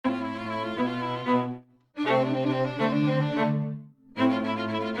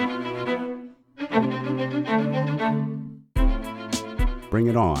Bring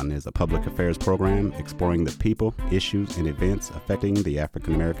It On is a public affairs program exploring the people, issues, and events affecting the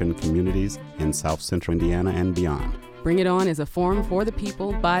African American communities in South Central Indiana and beyond. Bring It On is a forum for the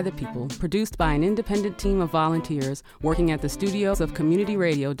people, by the people, produced by an independent team of volunteers working at the studios of Community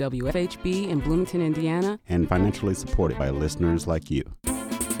Radio WFHB in Bloomington, Indiana, and financially supported by listeners like you.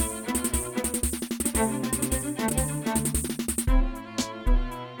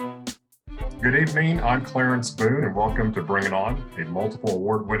 Good evening, I'm Clarence Boone, and welcome to Bring It On, a multiple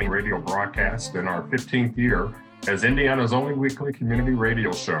award-winning radio broadcast in our 15th year as Indiana's only weekly community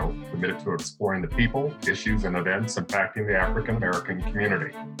radio show committed to exploring the people, issues, and events impacting the African American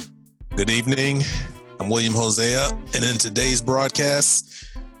community. Good evening, I'm William Hosea, and in today's broadcast,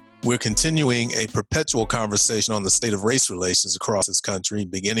 we're continuing a perpetual conversation on the state of race relations across this country,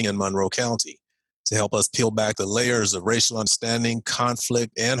 beginning in Monroe County. To help us peel back the layers of racial understanding,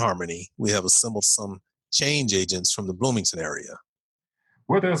 conflict, and harmony, we have assembled some change agents from the Bloomington area.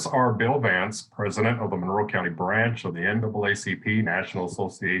 With us are Bill Vance, president of the Monroe County branch of the NAACP, National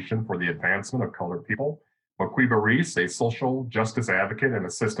Association for the Advancement of Colored People, Maquiba Reese, a social justice advocate and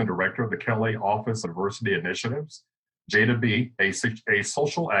assistant director of the Kelly Office of Diversity Initiatives, Jada B., a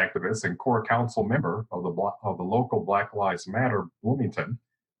social activist and core council member of the local Black Lives Matter Bloomington,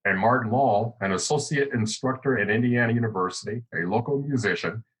 and Martin Law, an associate instructor at Indiana University, a local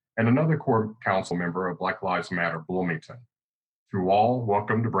musician, and another core council member of Black Lives Matter Bloomington. To all,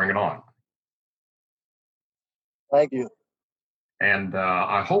 welcome to Bring It On. Thank you. And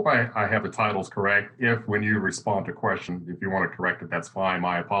I hope I have the titles correct. If when you respond to questions, if you want to correct it, that's fine.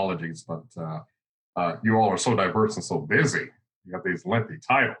 My apologies, but you all are so diverse and so busy. You have these lengthy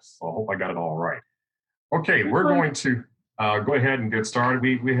titles, so I hope I got it all right. Okay, we're going to go ahead and get started.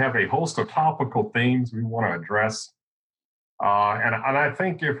 We have a host of topical themes we want to address. And I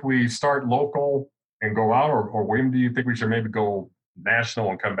think if we start local and go out, or William, do you think we should maybe go national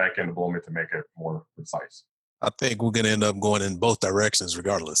and come back into Bloomington to make it more precise? I think we're going to end up going in both directions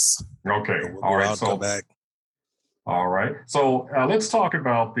regardless. Okay, So we'll all right. out, So, come back. all right. So let's talk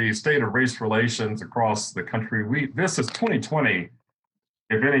about the state of race relations across the country. This is 2020,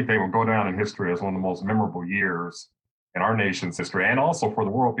 if anything, will go down in history as one of the most memorable years in our nation's history, and also for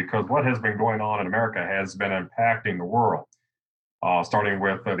the world, because what has been going on in America has been impacting the world, starting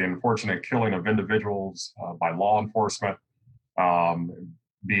with the unfortunate killing of individuals by law enforcement,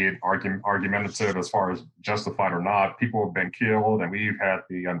 be it argumentative as far as justified or not. People have been killed, and we've had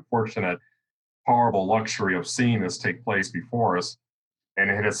the unfortunate, horrible luxury of seeing this take place before us,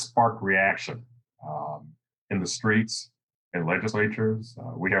 and it has sparked reaction in the streets, in legislatures.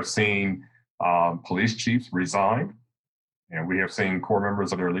 We have seen police chiefs resign. And we have seen core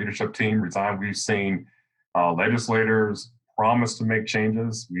members of their leadership team resign. We've seen legislators promise to make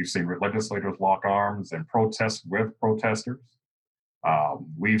changes. We've seen legislators lock arms and protest with protesters.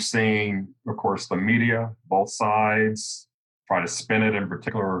 We've seen, of course, the media, both sides, try to spin it in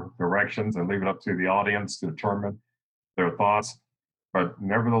particular directions and leave it up to the audience to determine their thoughts. But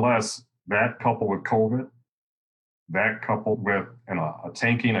nevertheless, that coupled with COVID, that coupled with a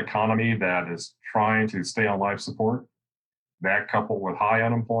tanking economy that is trying to stay on life support, that coupled with high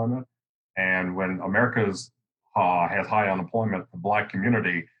unemployment, and when America has high unemployment, the Black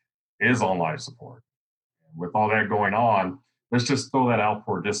community is on life support. With all that going on, let's just throw that out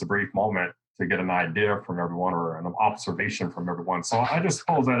for just a brief moment to get an idea from everyone or an observation from everyone. So I just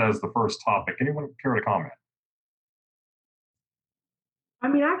pose that as the first topic. Anyone care to comment? I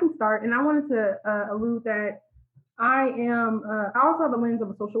mean, I can start, and I wanted to allude that I also have the lens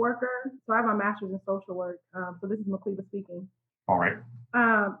of a social worker, so I have my master's in social work. So this is Maquiba speaking. All right.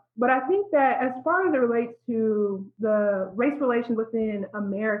 But I think that as far as it relates to the race relations within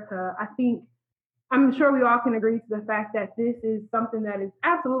America, I'm sure we all can agree to the fact that this is something that is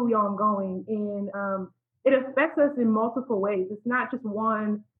absolutely ongoing, and it affects us in multiple ways. It's not just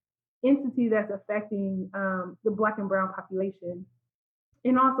one entity that's affecting the Black and brown population,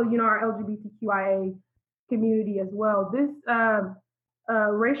 and also, our LGBTQIA community as well. This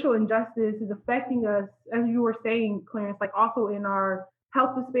racial injustice is affecting us, as you were saying, Clarence, like also in our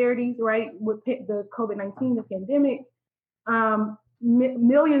health disparities, right? With the COVID-19, the pandemic,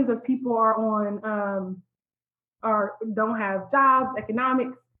 millions of people don't have jobs,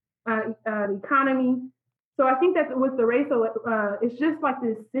 economics, the economy. So I think that with the racial, it's just like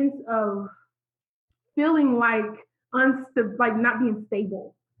this sense of feeling like not being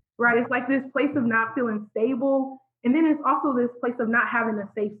stable. Right, it's like this place of not feeling stable, and then it's also this place of not having a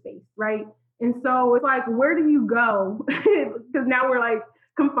safe space, right? And so it's like, where do you go? Because now we're like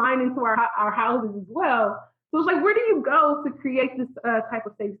confined into our houses as well. So it's like, where do you go to create this type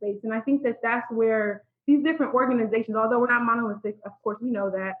of safe space? And I think that that's where these different organizations, although we're not monolithic, of course we know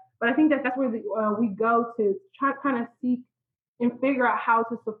that, but I think that that's where we go to try kind of seek and figure out how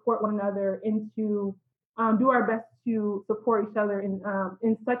to support one another and to do our best to support each other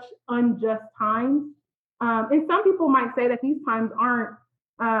in such unjust times. And some people might say that these times aren't.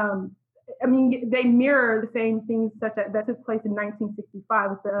 They mirror the same things such that took place in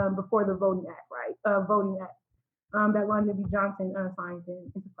 1965 with before the Voting Act, right? Voting Act that Lyndon B. Johnson signed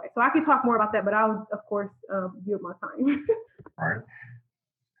into place. So I could talk more about that, but I'll of course yield my time. All right.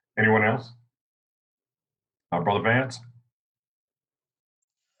 Anyone else? Brother Vance?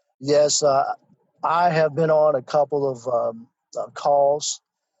 Yes, I have been on a couple of calls.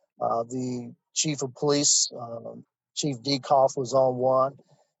 The chief of police, Chief Decoff, was on one.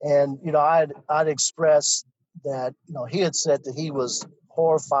 And, I'd expressed that, he had said that he was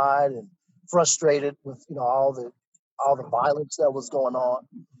horrified and frustrated with, all the violence that was going on.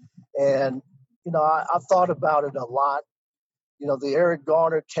 And, I've thought about it a lot. The Eric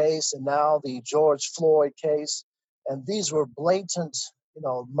Garner case and now the George Floyd case. And these were blatant,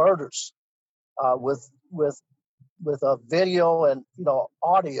 murders with a video and,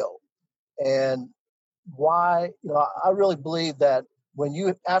 audio. And why, I really believe that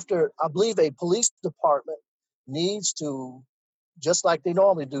I believe a police department needs to, just like they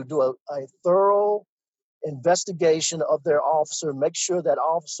normally do a thorough investigation of their officer, make sure that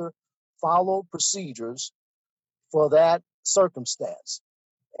officer follow procedures for that circumstance.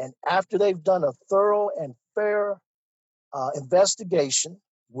 And after they've done a thorough and fair investigation,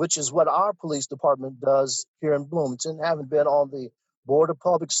 which is what our police department does here in Bloomington, having been on the Board of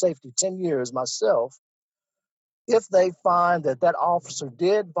Public Safety 10 years myself, if they find that that officer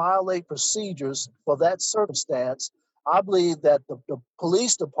did violate procedures for that circumstance, I believe that the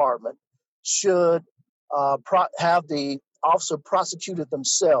police department should have the officer prosecuted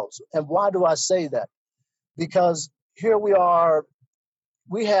themselves. And why do I say that? Because here we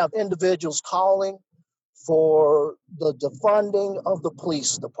have individuals calling for the defunding of the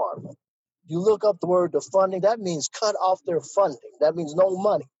police department. You look up the word defunding, that means cut off their funding. That means no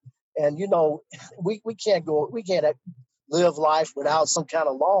money. And, we can't live life without some kind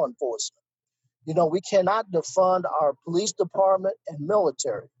of law enforcement. We cannot defund our police department and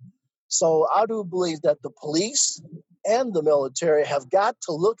military. So I do believe that the police and the military have got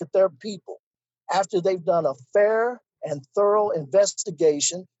to look at their people after they've done a fair and thorough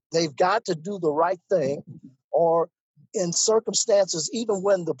investigation. They've got to do the right thing, or in circumstances, even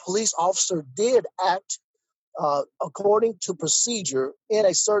when the police officer did act according to procedure in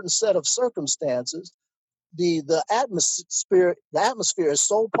a certain set of circumstances, the atmosphere is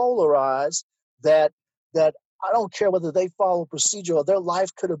so polarized that I don't care whether they follow procedure or their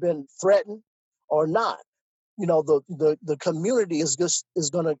life could have been threatened or not. The community is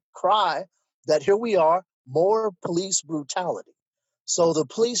going to cry that here we are, more police brutality. So the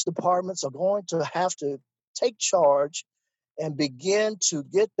police departments are going to have to take charge and begin to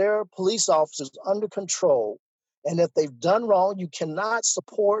get their police officers under control. And if they've done wrong, you cannot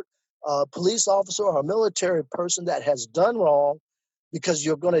support a police officer or a military person that has done wrong, because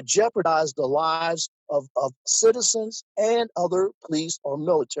you're going to jeopardize the lives of citizens and other police or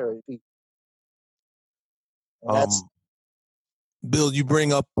military people. Bill, you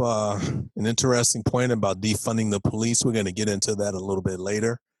bring up an interesting point about defunding the police. We're going to get into that a little bit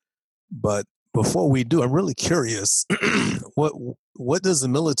later. But before we do, I'm really curious, what does the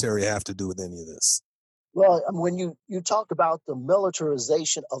military have to do with any of this? Well, when you talk about the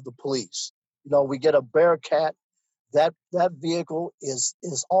militarization of the police, we get a Bearcat. That vehicle is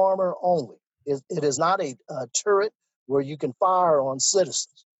armor only. It is not a turret where you can fire on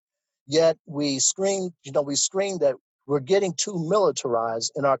citizens. Yet we scream that we're getting too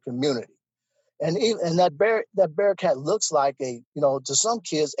militarized in our community. And that Bearcat looks like to some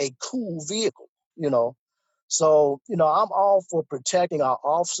kids, a cool vehicle, So, I'm all for protecting our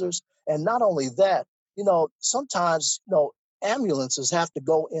officers. And not only that, sometimes, ambulances have to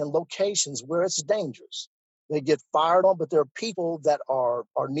go in locations where it's dangerous. They get fired on, but there are people that are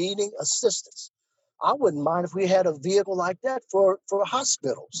needing assistance. I wouldn't mind if we had a vehicle like that for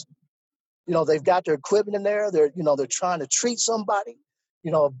hospitals. They've got their equipment in there. They're trying to treat somebody.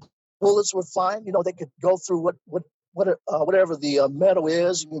 Bullets were flying. They could go through whatever the metal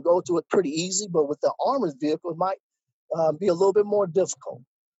is. You can go through it pretty easy, but with the armored vehicle, it might be a little bit more difficult.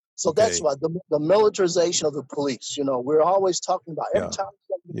 So that's why the militarization of the police. We're always talking about every time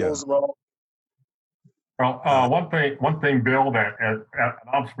something goes wrong. Well, one thing, Bill, that an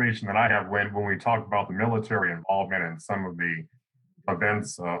observation that I have when we talk about the military involvement in some of the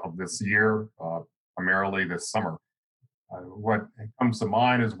events of this year, primarily this summer, what comes to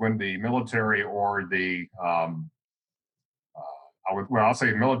mind is when the military or I'll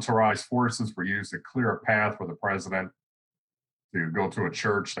say militarized forces were used to clear a path for the president to go to a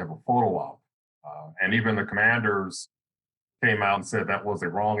church to have a photo op. And even the commanders came out and said that was a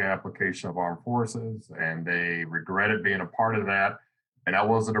wrong application of armed forces, and they regretted being a part of that. And that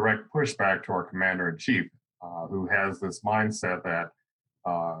was a direct pushback to our commander in chief, who has this mindset that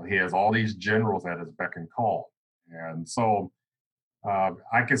he has all these generals at his beck and call. And so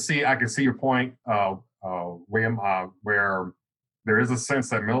I can see your point, William, where there is a sense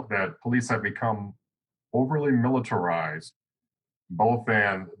that that police have become overly militarized, both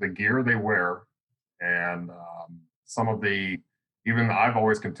in the gear they wear and some of even I've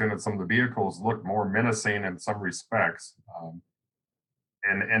always contended some of the vehicles look more menacing in some respects.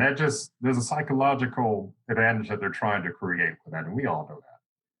 And that there's a psychological advantage that they're trying to create with that, and we all know that.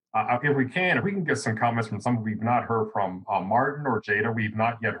 If we can get some comments from someone we've not heard from, Martin or Jada, we've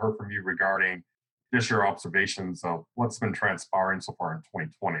not yet heard from you regarding just your observations of what's been transpiring so far in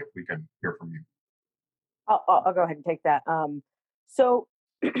 2020. If we can hear from you. I'll go ahead and take that. So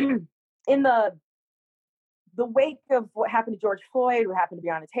in the wake of what happened to George Floyd, what happened to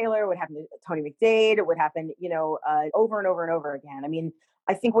Breonna Taylor, what happened to Tony McDade, what happened, over and over and over again. I mean,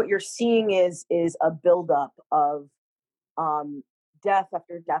 I think what you're seeing is a buildup of death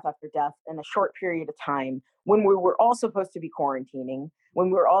after death after death in a short period of time, when we were all supposed to be quarantining, when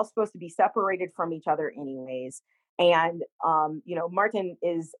we were all supposed to be separated from each other anyways. And Martin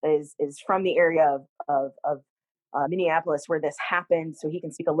is from the area of Minneapolis where this happened, so he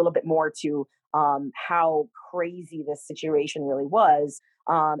can speak a little bit more to how crazy this situation really was,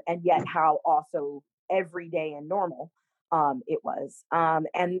 and yet how also everyday and normal it was.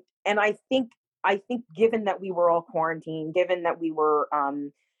 And I think given that we were all quarantined, given that we were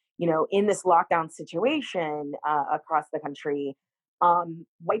in this lockdown situation across the country,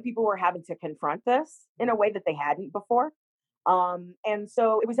 white people were having to confront this in a way that they hadn't before. And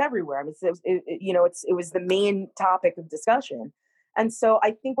so it was everywhere. I mean, it was the main topic of discussion. And so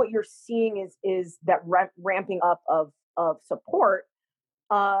I think what you're seeing is that ramping up of support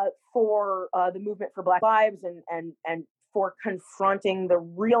for the movement for Black Lives and for confronting the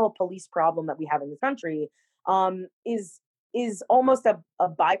real police problem that we have in this country is almost a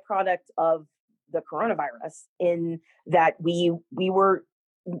byproduct of the coronavirus, in that we were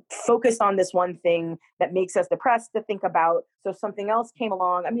focused on this one thing that makes us depressed to think about. So something else came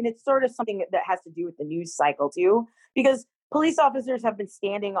along. I mean, it's sort of something that has to do with the news cycle too, because police officers have been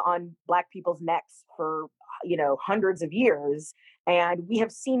standing on Black people's necks for, hundreds of years. And we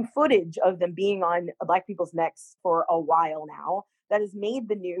have seen footage of them being on Black people's necks for a while now. That has made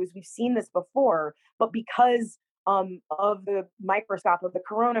the news. We've seen this before, but because of the microscope of the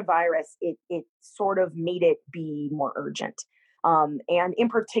coronavirus, it sort of made it be more urgent. And in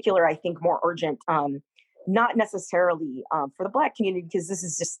particular, I think more urgent, not necessarily for the Black community, because this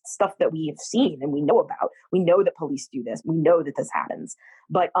is just stuff that we have seen and we know about. We know that police do this. We know that this happens.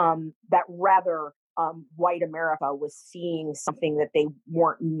 But that rather white America was seeing something that they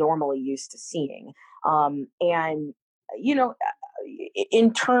weren't normally used to seeing. And,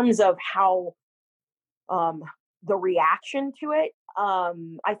 in terms of how the reaction to it,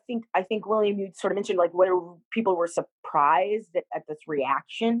 I think William, you sort of mentioned like whether people were surprised at this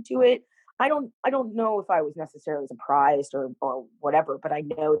reaction to it. I don't know if I was necessarily surprised or whatever, but I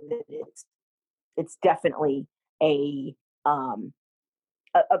know that it's definitely a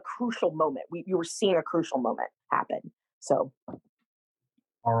crucial moment. You were seeing a crucial moment happen. So.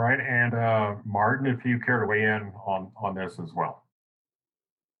 All right, and Martin, if you care to weigh in on this as well.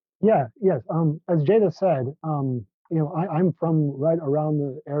 Yes. As Jada said, I'm from right around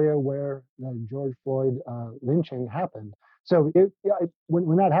the area where the George Floyd lynching happened. So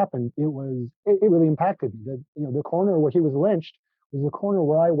when that happened, it really impacted me. The corner where he was lynched was the corner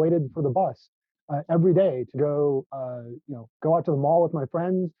where I waited for the bus every day to go, go out to the mall with my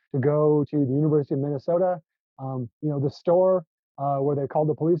friends, to go to the University of Minnesota. The store where they called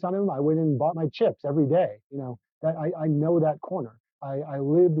the police on him, I went and bought my chips every day. That I know that corner. I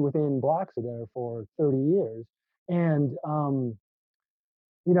lived within blocks of there for 30 years. And, so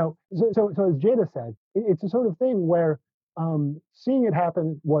as Jada said, it's a sort of thing where seeing it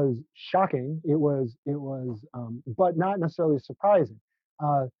happen was shocking. It was, but not necessarily surprising.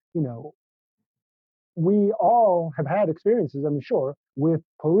 We all have had experiences, I'm sure, with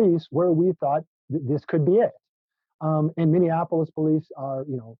police where we thought this could be it. And Minneapolis police are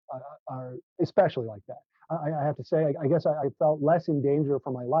especially like that. I have to say, I guess I felt less in danger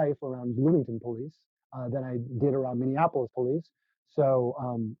for my life around Bloomington police than I did around Minneapolis police. So,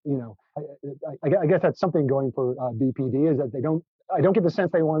 I guess that's something going for BPD, is that I don't get the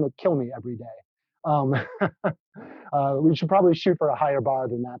sense they want to kill me every day. We should probably shoot for a higher bar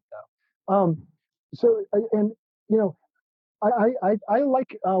than that, though. I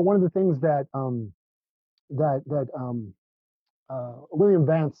like one of the things that William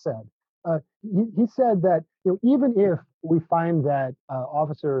Vance said. He said that even if we find that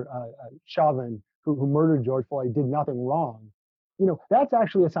Officer Chauvin, who murdered George Floyd, did nothing wrong, that's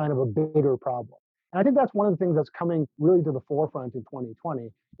actually a sign of a bigger problem. And I think that's one of the things that's coming really to the forefront in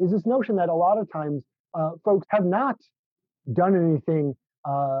 2020, is this notion that a lot of times folks have not done anything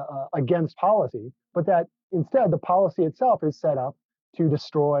against policy, but that instead the policy itself is set up to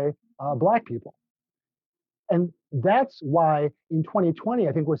destroy Black people. And that's why in 2020,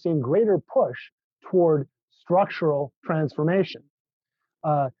 I think we're seeing greater push toward structural transformation.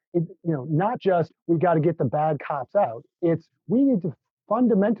 Not just we got to get the bad cops out. It's we need to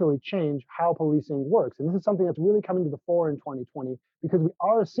fundamentally change how policing works. And this is something that's really coming to the fore in 2020, because we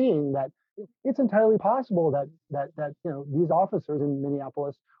are seeing that it's entirely possible that these officers in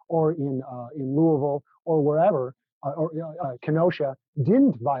Minneapolis or in Louisville or wherever, or Kenosha,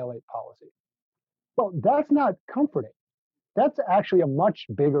 didn't violate policy. Well, that's not comforting. That's actually a much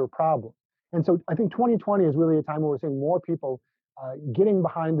bigger problem. And so I think 2020 is really a time where we're seeing more people getting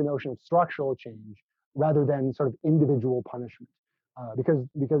behind the notion of structural change rather than sort of individual punishment, because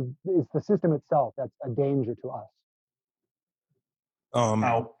it's the system itself that's a danger to us.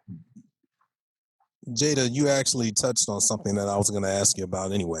 Jada, you actually touched on something that I was going to ask you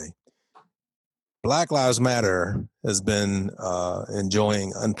about anyway. Black Lives Matter has been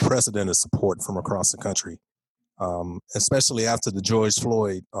enjoying unprecedented support from across the country, especially after the George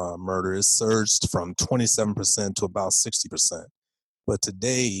Floyd murder. It surged from 27% to about 60%. But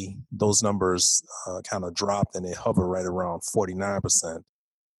today, those numbers kind of dropped and they hover right around 49%.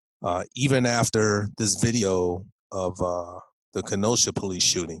 Even after this video of the Kenosha police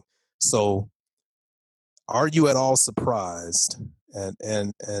shooting. So are you at all surprised?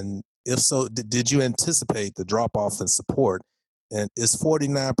 And if so, did you anticipate the drop off in support? And is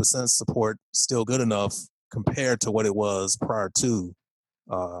 49% support still good enough compared to what it was prior to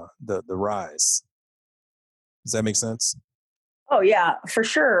the rise? Does that make sense? Oh yeah, for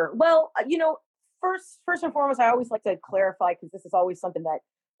sure. Well, first and foremost, I always like to clarify, because this is always something that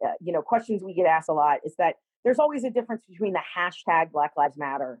questions we get asked a lot, is that there's always a difference between the hashtag Black Lives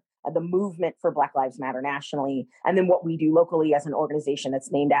Matter, the movement for Black Lives Matter nationally, and then what we do locally as an organization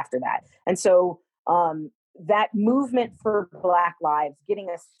that's named after that. And so that movement for Black lives, getting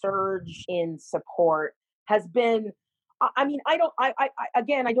a surge in support has been, I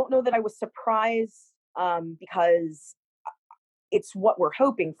don't know that I was surprised, because it's what we're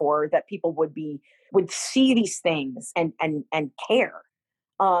hoping for, that people would see these things and care.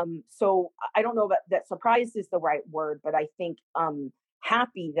 So I don't know that surprised is the right word, but I think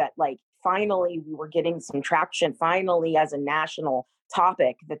happy that finally we were getting some traction, finally as a national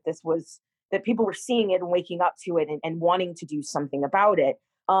topic, that people were seeing it and waking up to it and wanting to do something about it.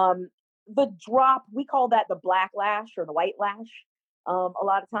 The drop, we call that the black lash or the white lash. A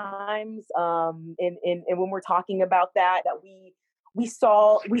lot of times, and when we're talking about that we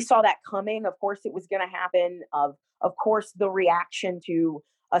saw that coming. Of course, it was going to happen. Of course, the reaction to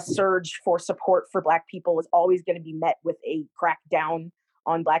a surge for support for Black people is always going to be met with a crackdown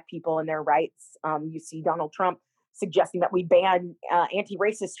on Black people and their rights. You see Donald Trump suggesting that we ban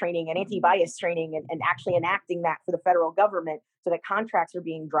anti-racist training and anti-bias training and actually enacting that for the federal government so that contracts are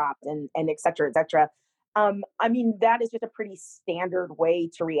being dropped and et cetera, et cetera. That is just a pretty standard way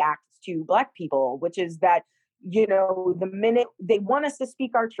to react to Black people, which is that, the minute they want us to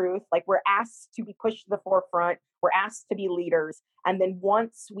speak our truth, we're asked to be pushed to the forefront, we're asked to be leaders. And then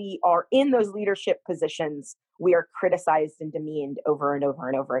once we are in those leadership positions, we are criticized and demeaned over and over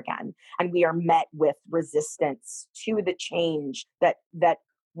and over again. And we are met with resistance to the change that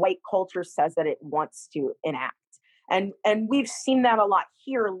white culture says that it wants to enact. And we've seen that a lot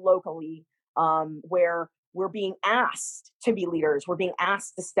here locally, where we're being asked to be leaders. We're being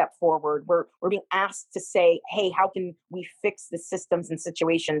asked to step forward. We're being asked to say, hey, how can we fix the systems and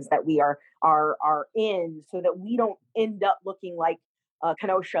situations that we are in, so that we don't end up looking like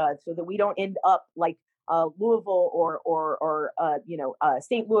Kenosha, so that we don't end up like Louisville or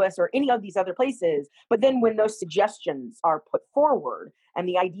St. Louis or any of these other places. But then when those suggestions are put forward and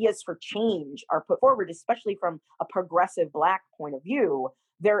the ideas for change are put forward, especially from a progressive Black point of view,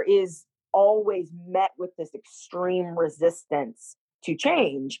 there is always met with this extreme resistance to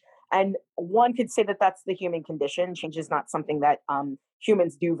change. And one could say that that's the human condition. Change is not something that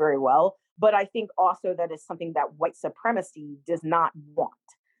humans do very well. But I think also that is something that white supremacy does not want.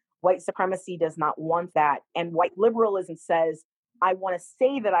 White supremacy does not want that. And white liberalism says, I want to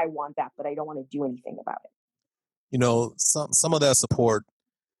say that I want that, but I don't want to do anything about it. You know, some of that support,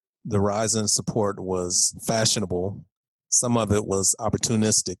 the rise in support was fashionable. Some of it was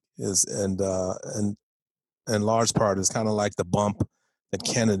opportunistic, and in large part is kind of like the bump that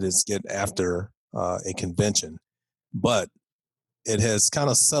candidates get after a convention. But it has kind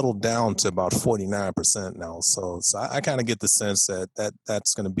of settled down to about 49% now. So I kind of get the sense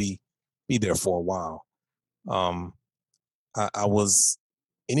that's going to be there for a while.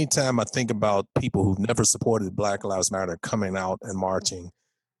 Anytime I think about people who've never supported Black Lives Matter coming out and marching,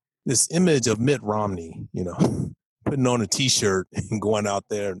 this image of Mitt Romney, putting on a T-shirt and going out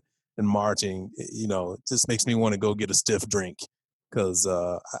there and marching, it just makes me want to go get a stiff drink because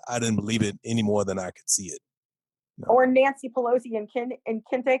I didn't believe it any more than I could see it. Or Nancy Pelosi and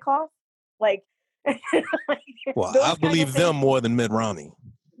Kente Cloth, like. Well, I believe them more than Mitt Romney.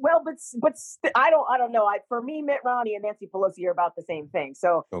 Well, but I don't know. For me, Mitt Romney and Nancy Pelosi are about the same thing.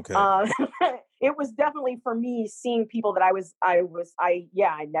 So okay. It was definitely for me seeing people that I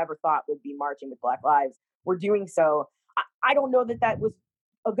never thought would be marching with Black Lives were doing so. I don't know that was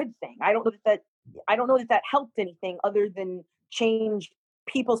a good thing. I don't know that helped anything other than change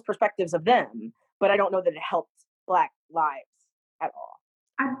people's perspectives of them. But I don't know that it helped Black lives at all.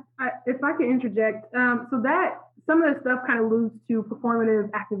 If I could interject, so that some of the stuff kind of alludes to performative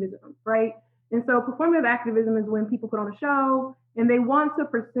activism, right? And so performative activism is when people put on a show and they want to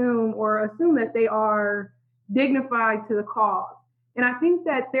assume that they are dignified to the cause. And I think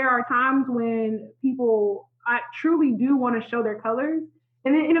that there are times when people truly do want to show their colors,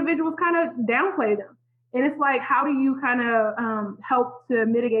 and then individuals kind of downplay them. And it's like, how do you kind of help to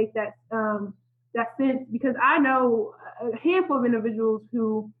mitigate that sense? Because I know a handful of individuals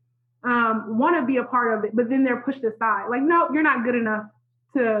who want to be a part of it, but then they're pushed aside. Like, no, you're not good enough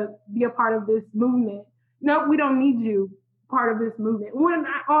to be a part of this movement. No, we don't need you part of this movement. When in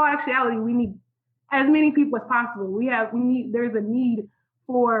all actuality, we need as many people as possible. There's a need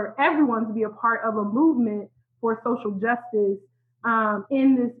for everyone to be a part of a movement for social justice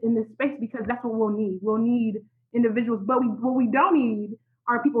in this space, because that's what we'll need. We'll need individuals, but what we don't need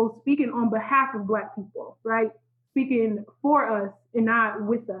are people speaking on behalf of Black people, right? Speaking for us and not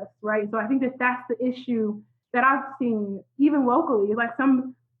with us, right? So I think that's the issue that I've seen even locally. Like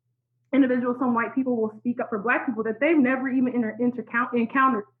some individuals, some white people will speak up for Black people that they've never even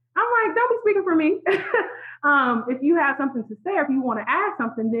encountered. I'm like, don't be speaking for me. If you have something to say, or if you want to add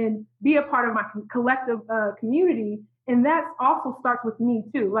something, then be a part of my collective community. And that also starts with me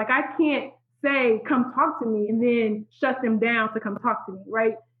too. Like I can't say, come talk to me, and then shut them down to come talk to me,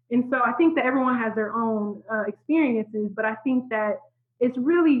 right? And so I think that everyone has their own experiences, but I think that it's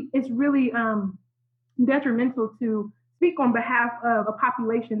really detrimental to speak on behalf of a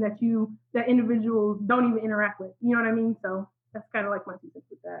population that individuals don't even interact with. You know what I mean? So that's kind of like my 2 cents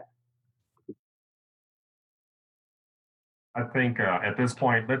with that. I think at this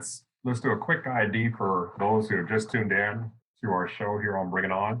point, let's do a quick ID for those who have just tuned in to our show here on Bring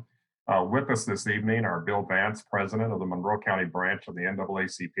It On. With us this evening are Bill Vance, president of the Monroe County branch of the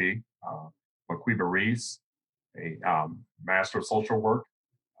NAACP, Maquiba Reese, a master of social work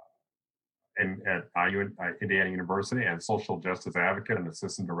at Indiana University, and social justice advocate and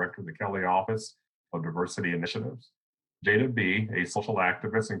assistant director of the Kelly Office of Diversity Initiatives. Jada B., a social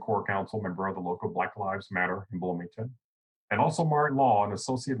activist and core council member of the local Black Lives Matter in Bloomington. And also Martin Law, an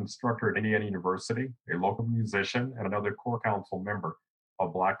associate instructor at Indiana University, a local musician, and another core council member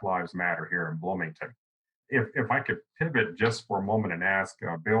of Black Lives Matter here in Bloomington. If I could pivot just for a moment and ask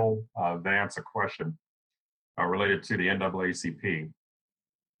Bill Vance a question related to the NAACP.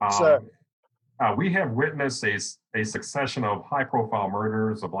 Sure. We have witnessed a succession of high-profile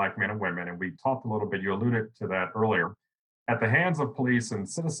murders of Black men and women, and we talked a little bit, you alluded to that earlier, at the hands of police and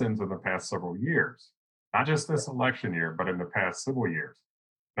citizens in the past several years. Not just this election year, but in the past several years.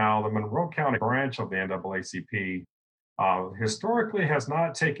 Now, the Monroe County branch of the NAACP historically has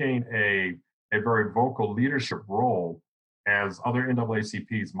not taken a very vocal leadership role as other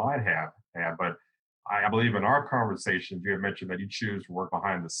NAACPs might have had, but I believe in our conversations, you had mentioned that you choose to work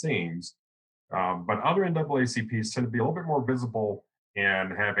behind the scenes, but other NAACPs tend to be a little bit more visible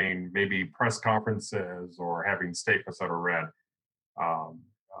in having maybe press conferences or having statements that are read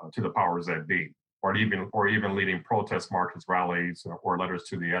to the powers that be, or even leading protest marches, rallies, or letters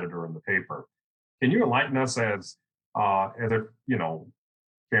to the editor in the paper. Can you enlighten us as if,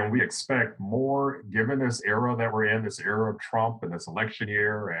 can we expect more given this era that we're in, this era of Trump and this election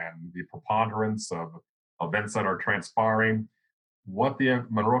year and the preponderance of events that are transpiring? what the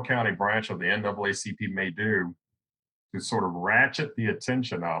Monroe County branch of the NAACP may do to sort of ratchet the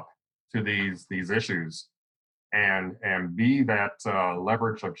attention up to these issues and be that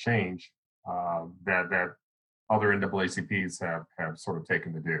leverage of change that other NAACPs have sort of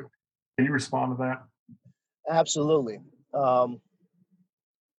taken to do. Can you respond to that? Absolutely.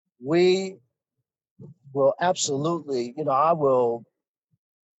 We will absolutely, I will,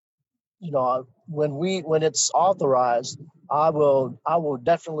 when it's authorized, I will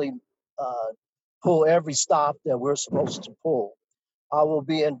definitely pull every stop that we're supposed to pull. I will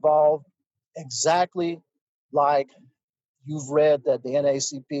be involved exactly like you've read that the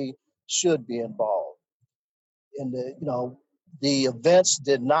NAACP should be involved. And the events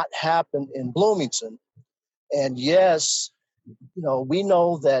did not happen in Bloomington. And yes, we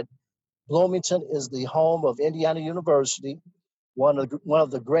know that Bloomington is the home of Indiana University, one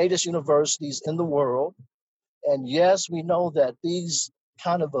of the greatest universities in the world. And yes, we know that these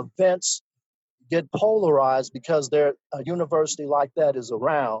kind of events get polarized because a university like that is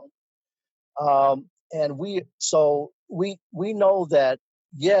around. And we know that,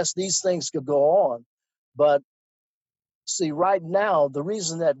 yes, these things could go on. But see, right now, the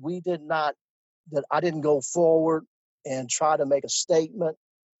reason that I didn't go forward and try to make a statement,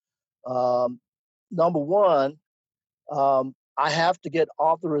 number one, I have to get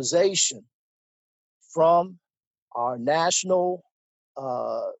authorization from our national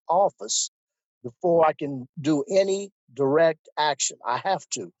office before I can do any direct action. I have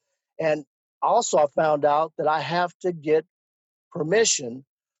to. And also, I found out that I have to get permission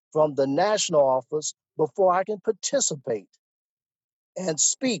from the national office before I can participate and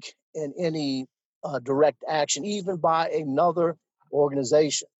speak in any direct action, even by another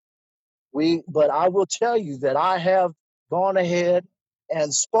organization. But I will tell you that I have gone ahead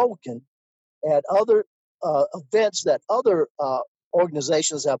and spoken at other events that other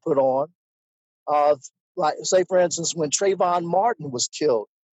organizations have put on. Like, say, for instance, when Trayvon Martin was killed,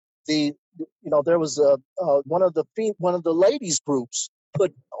 there was one of the ladies groups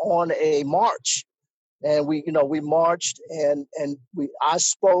put on a march, and we marched, and I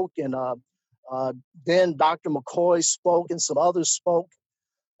spoke, and then Dr. McCoy spoke, and some others spoke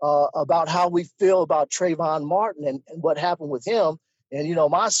about how we feel about Trayvon Martin and what happened with him. And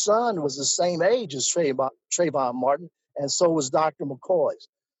my son was the same age as Trayvon Martin, and so was Dr. McCoy's.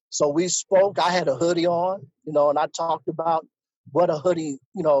 So we spoke. I had a hoodie on, and I talked about what a hoodie,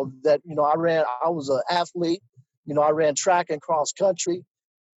 that I was an athlete, I ran track and cross country,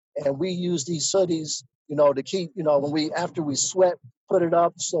 and we use these hoodies, to keep, after we sweat, put it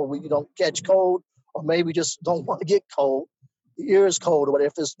up so we don't catch cold, or maybe just don't want to get cold. The ear is cold, or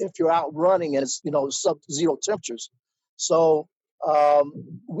whatever. If you're out running and it's sub-zero temperatures. So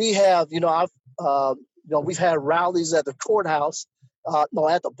we have, we've had rallies at the courthouse, at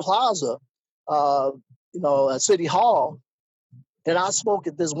the plaza, at City Hall, and I spoke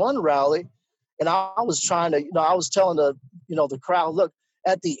at this one rally, and I was trying to, I was telling the crowd, look,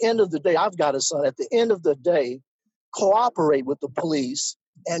 at the end of the day, I've got a son. At the end of the day, cooperate with the police,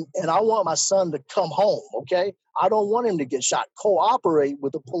 and I want my son to come home. Okay, I don't want him to get shot. Cooperate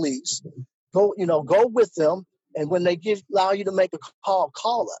with the police. Go with them, and when they allow you to make a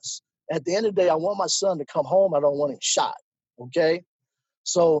call us. At the end of the day, I want my son to come home. I don't want him shot. Okay,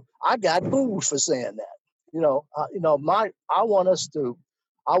 so I got booed for saying that.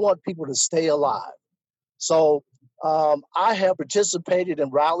 I want people to stay alive. So I have participated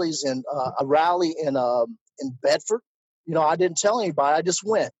in rallies, in a rally in Bedford. I didn't tell anybody. I just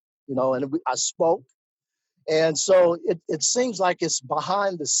went. And I spoke. And so it seems like it's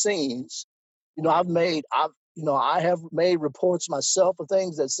behind the scenes. I have made reports myself of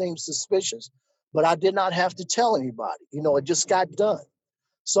things that seem suspicious, but I did not have to tell anybody. It just got done.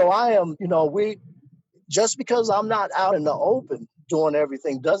 So I am, just because I'm not out in the open doing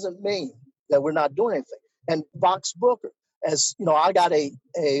everything doesn't mean that we're not doing anything. And Vox Booker, as I got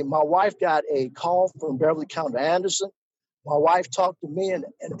my wife got a call from Beverly County Anderson. My wife talked to me, and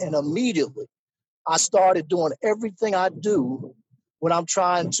immediately I started doing everything I do when I'm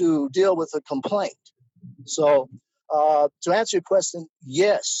trying to deal with a complaint. So to answer your question,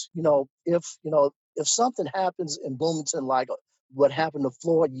 yes, if something happens in Bloomington like what happened to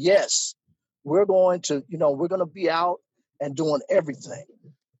Floyd, yes, we're going to be out and doing everything.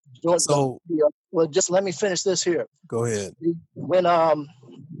 Well, just let me finish this here. Go ahead. When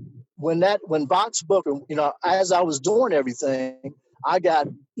Vox Booker, as I was doing everything, I got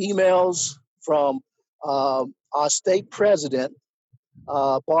emails from our state president,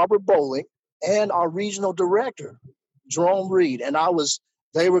 Barbara Bowling, and our regional director, Jerome Reed, and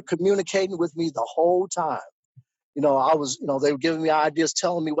they were communicating with me the whole time. I was, they were giving me ideas,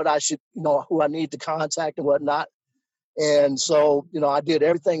 telling me what I should, who I need to contact and whatnot. And so, I did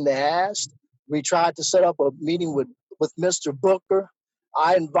everything they asked. We tried to set up a meeting with Mr. Booker.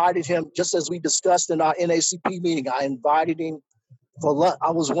 I invited him, just as we discussed in our NACP meeting, I invited him for lunch.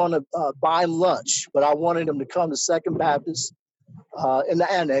 I was going to buy him lunch, but I wanted him to come to Second Baptist in the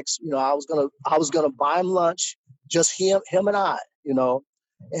annex. I was gonna buy him lunch, just him and I.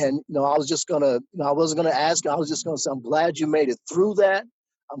 And I was just gonna, I wasn't gonna ask him. I was just gonna say, I'm glad you made it through that.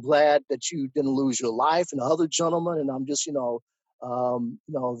 I'm glad that you didn't lose your life and the other gentleman. And I'm just,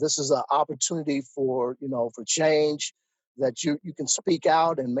 this is an opportunity for, for change, that you can speak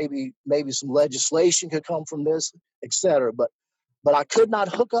out, and maybe some legislation could come from this, et cetera. But I could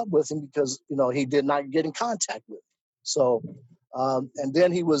not hook up with him because, he did not get in contact with me. So, and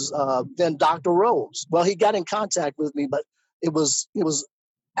then he was, then Dr. Rose. Well, he got in contact with me, but it was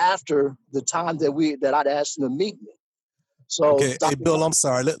after the time that I'd asked him to meet me. So, okay, hey, Bill, I'm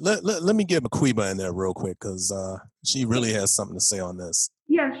sorry. Let me get Maquiba in there real quick, because she really has something to say on this.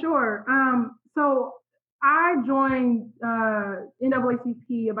 Yeah, sure. So I joined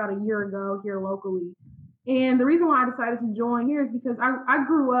NAACP about a year ago here locally. And the reason why I decided to join here is because I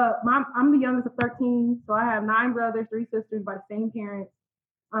grew up, I'm the youngest of 13, so I have 9 brothers, 3 sisters by the same parents.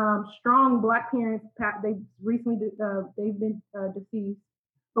 Strong Black parents. They recently they've been deceased,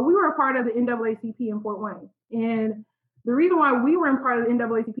 but we were a part of the NAACP in Fort Wayne. And the reason why we were in part of the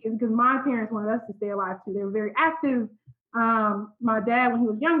NAACP is because my parents wanted us to stay alive too. They were very active. My dad, when he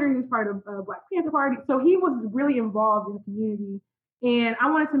was younger, he was part of Black Panther Party, so he was really involved in the community. And I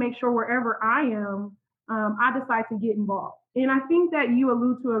wanted to make sure wherever I am, I decide to get involved. And I think that you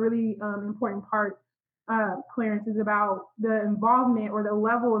allude to a really important part, Clarence, is about the involvement or the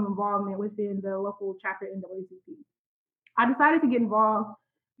level of involvement within the local chapter NAACP. I decided to get involved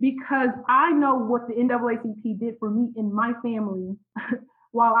because I know what the NAACP did for me and my family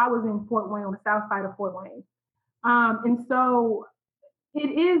while I was in Fort Wayne, on the south side of Fort Wayne. And so it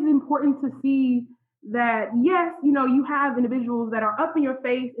is important to see that, yes, you have individuals that are up in your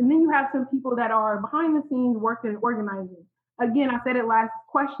face, and then you have some people that are behind the scenes working and organizing. Again, I said it last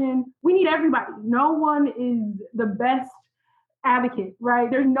question, we need everybody. No one is the best advocate,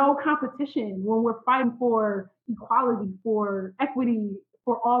 right? There's no competition when we're fighting for equality, for equity,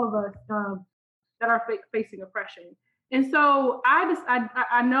 for all of us that are facing oppression. And so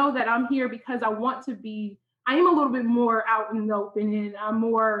I know that I'm here because I am a little bit more out in the open, and I'm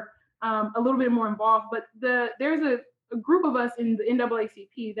more a little bit more involved, but there's a group of us in the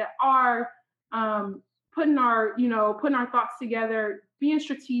NAACP that are putting our thoughts together, being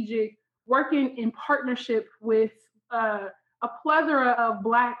strategic, working in partnership with a plethora of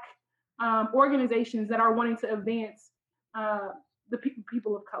Black organizations that are wanting to advance the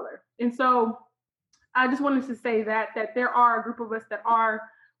people of color. And so I just wanted to say that there are a group of us that are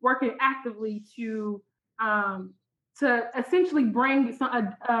working actively to essentially bring the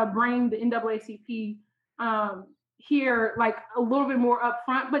NAACP here, like a little bit more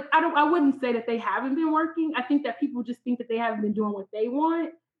upfront. But I wouldn't say that they haven't been working. I think that people just think that they haven't been doing what they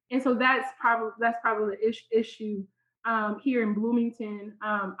want, and so that's probably the issue here in Bloomington.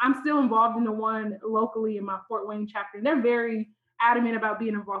 I'm still involved in the one locally in my Fort Wayne chapter, and they're very adamant about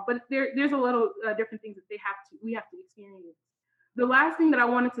being involved. But there's a little different things that we have to experience. The last thing that I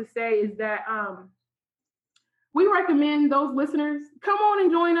wanted to say is that we recommend those listeners come on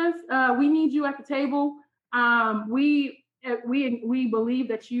and join us. We need you at the table. We believe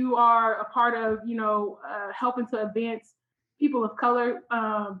that you are a part of helping to advance people of color,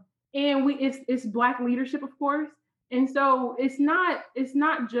 and it's Black leadership, of course. And so it's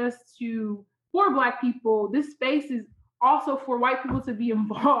not just for Black people. This space is also for white people to be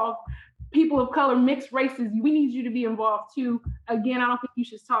involved. People of color, mixed races, we need you to be involved too. Again, I don't think you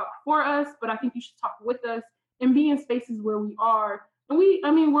should talk for us, but I think you should talk with us and be in spaces where we are. And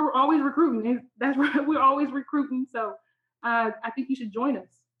we're always recruiting. That's right, we're always recruiting. So I think you should join us.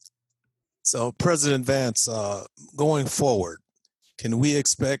 So President Vance, going forward, can we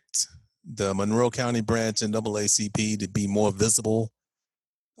expect the Monroe County branch NAACP to be more visible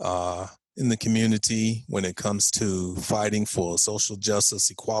in the community when it comes to fighting for social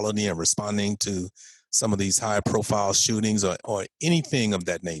justice, equality, and responding to some of these high-profile shootings or anything of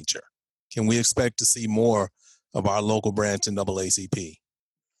that nature? Can we expect to see more of our local branch NAACP?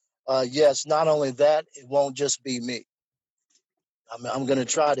 Yes, not only that, it won't just be me. I'm going to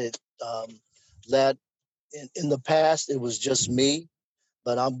try to let, in the past, it was just me,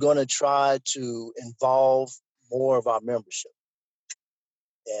 but I'm going to try to involve more of our membership.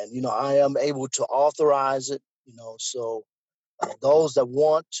 And, I am able to authorize it, so those that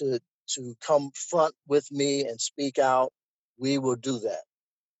want to to come front with me and speak out, we will do that.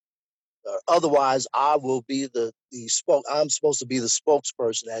 Otherwise, I will be I'm supposed to be the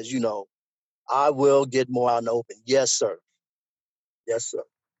spokesperson, as you know. I will get more out in the open. Yes, sir. Yes, sir.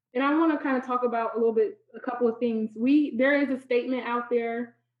 And I want to kind of talk about a couple of things. There is a statement out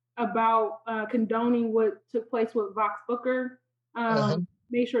there about condoning what took place with Vox Booker.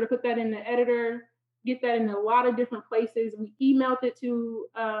 Make sure to put that in the editor, get that in a lot of different places. We emailed it to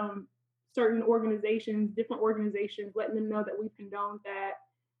certain organizations, different organizations, letting them know that we condoned that.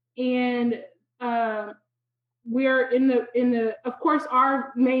 And we're in the, of course,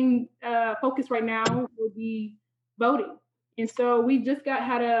 our main focus right now will be voting. And so we just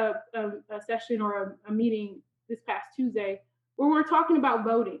had a session or a meeting this past Tuesday where we're talking about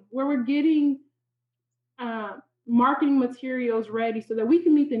voting, where we're getting marketing materials ready so that we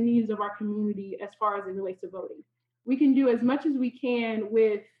can meet the needs of our community as far as it relates to voting. We can do as much as we can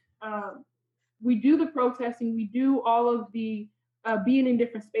with, we do the protesting, we do all of the being in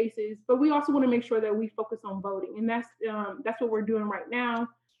different spaces, but we also want to make sure that we focus on voting. And that's what we're doing right now.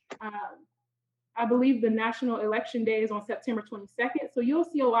 I believe the national election day is on September 22nd. So you'll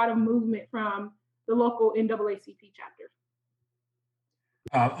see a lot of movement from the local NAACP chapter.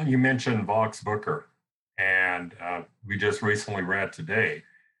 You mentioned Vox Booker, and we just recently read today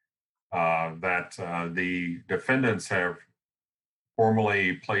that the defendants have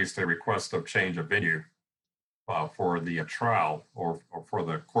formally placed a request of change of venue for the trial or for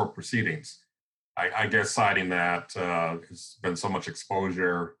the court proceedings. I guess citing that there's been so much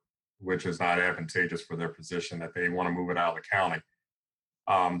exposure, which is not advantageous for their position, that they want to move it out of the county.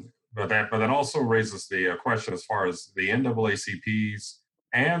 But that also raises the question as far as the NAACP's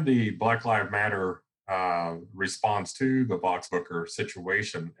and the Black Lives Matter response to the Vox Booker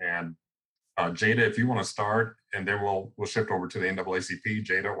situation. And Jada, if you want to start, and then we'll shift over to the NAACP.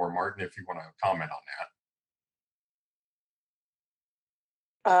 Jada or Martin, if you want to comment on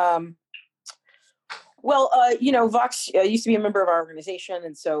that. Well, Vox used to be a member of our organization,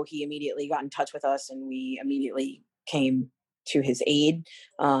 and so he immediately got in touch with us, and we immediately came to his aid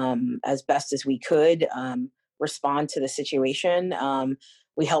as best as we could respond to the situation.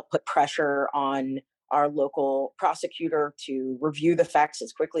 We helped put pressure on our local prosecutor to review the facts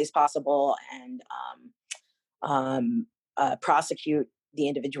as quickly as possible and prosecute the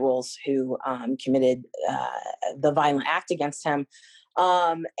individuals who committed the violent act against him.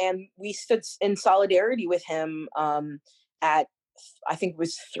 And we stood in solidarity with him at, I think it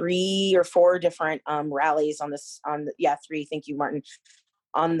was 3 or 4 different rallies three, thank you, Martin,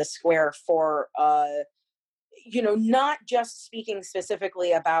 on the square for, not just speaking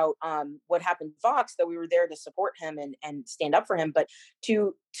specifically about what happened to Vox, though we were there to support him and stand up for him, but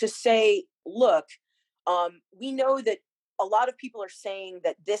to say, look, we know that a lot of people are saying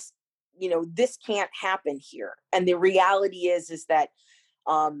that this can't happen here. And the reality is that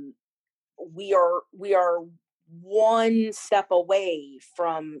we are one step away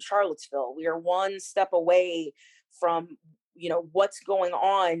from Charlottesville. We are one step away from, what's going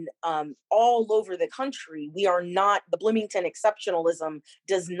on all over the country. We are not, the Bloomington exceptionalism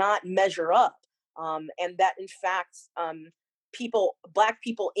does not measure up. And that in fact, Black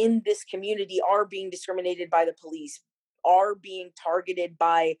people in this community are being discriminated by the police, are being targeted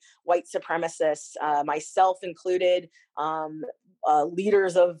by white supremacists, myself included,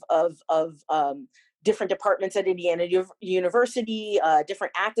 leaders of different departments at Indiana University,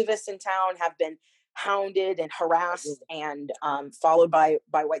 different activists in town have been hounded and harassed and followed by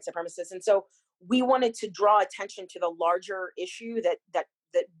white supremacists. And so we wanted to draw attention to the larger issue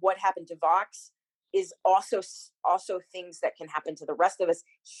that what happened to Vox is also things that can happen to the rest of us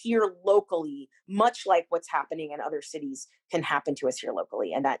here locally, much like what's happening in other cities can happen to us here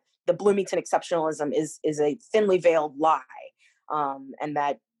locally. And that the Bloomington exceptionalism is a thinly veiled lie, and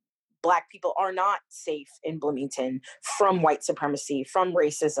that Black people are not safe in Bloomington from white supremacy, from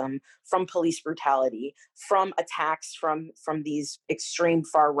racism, from police brutality, from attacks from these extreme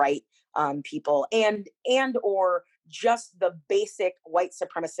far right people, and or just the basic white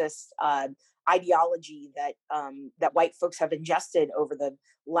supremacist ideology that white folks have ingested over the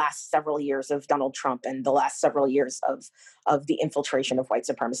last several years of Donald Trump and the last several years of the infiltration of white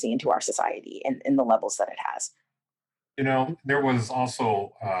supremacy into our society and in the levels that it has. There was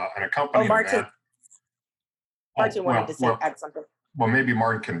also an accompanying Martin wanted to add something. Well, maybe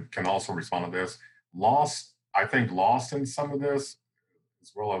Martin can also respond to this. Lost in some of this,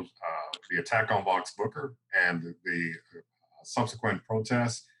 as well as the attack on Vox Booker and the subsequent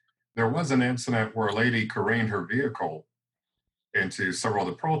protests. There was an incident where a lady careened her vehicle into several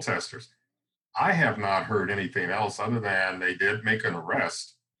of the protesters. I have not heard anything else other than they did make an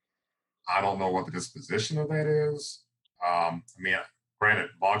arrest I don't know what the disposition of that is. I mean, granted,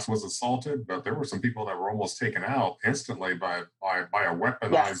 Vox was assaulted, but there were some people that were almost taken out instantly by a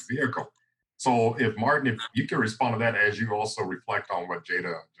weaponized vehicle. So if Martin, if you can respond to that as you also reflect on what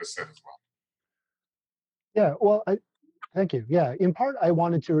Jada just said as well. Yeah, well, thank you. Yeah, in part, I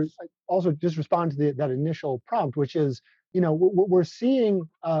wanted to also just respond to that initial prompt, which is, we're seeing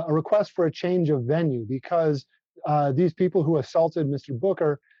a request for a change of venue because these people who assaulted Mr.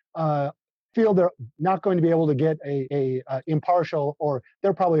 Booker feel they're not going to be able to get a impartial, or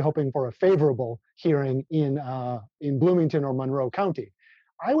they're probably hoping for a favorable hearing in Bloomington or Monroe County.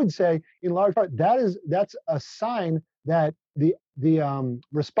 I would say, in large part, that's a sign that the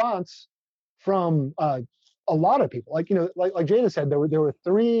response from a lot of people, like Jada said, there were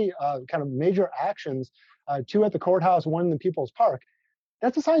three kind of major actions, two at the courthouse, one in the People's Park.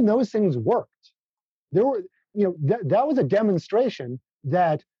 That's a sign those things worked. There were, that was a demonstration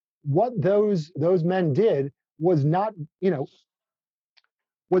that what those men did was not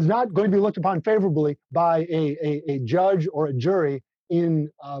going to be looked upon favorably by a judge or a jury in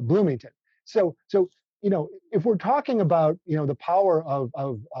Bloomington. So if we're talking about the power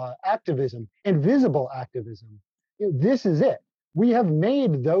of activism and visible activism, this is it. We have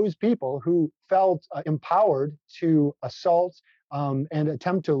made those people who felt empowered to assault and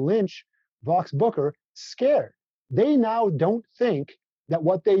attempt to lynch Vox Booker scared. They now don't think that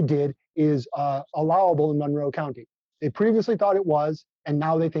what they did is allowable in Monroe County. They previously thought it was, and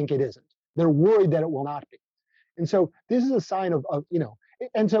now they think it isn't. They're worried that it will not be. And so this is a sign of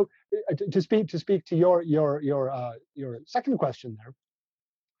and so to speak to your second question there,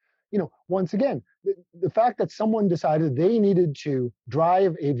 once again, the fact that someone decided they needed to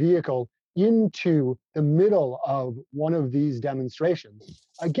drive a vehicle into the middle of one of these demonstrations,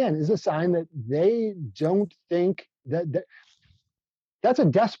 again, is a sign that they don't think that's a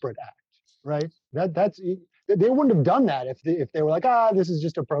desperate act, right? That's they wouldn't have done that if they were like, this is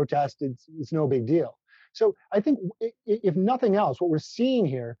just a protest, it's no big deal. So I think if nothing else, what we're seeing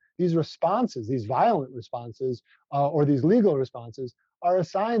here, these responses, these violent responses, or these legal responses, are a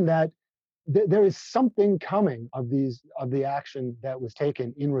sign that there is something coming of the action that was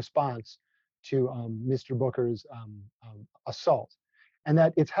taken in response to Mr. Booker's assault, and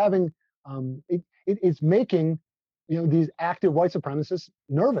that it's having it's making these active white supremacists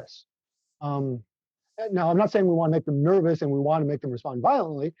nervous. Now, I'm not saying we want to make them nervous and we want to make them respond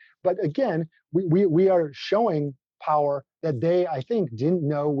violently, but again, we are showing power that they, I think, didn't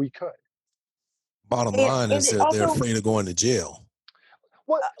know we could. Bottom line is that they're afraid of going to jail.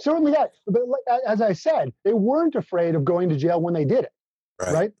 Well, certainly that. But as I said, they weren't afraid of going to jail when they did it,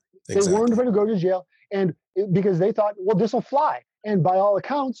 right? Exactly. They weren't afraid to go to jail, and because they thought, well, this will fly. And by all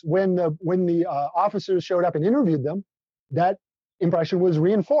accounts, when the officers showed up and interviewed them, that impression was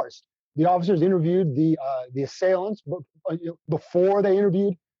reinforced. The officers interviewed the assailants before they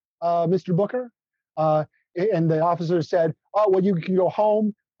interviewed Mr. Booker, and the officers said, "Oh, well, you can go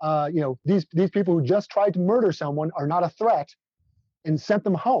home. These people who just tried to murder someone are not a threat," and sent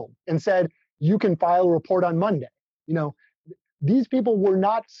them home and said, "You can file a report on Monday." These people were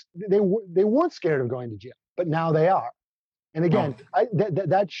not. They weren't scared of going to jail, but now they are. And again,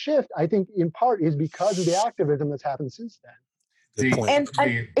 that shift, I think, in part, is because of the activism that's happened since then. And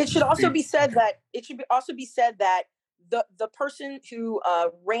it should also be said that the person who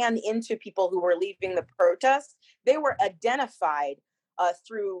ran into people who were leaving the protest, they were identified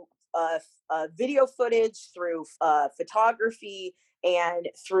through video footage, through photography, and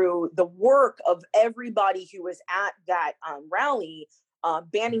through the work of everybody who was at that rally,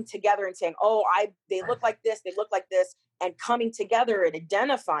 banding together and saying, they look like this, and coming together and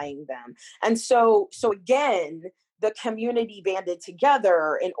identifying them. And so again, the community banded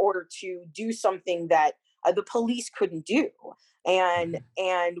together in order to do something that the police couldn't do and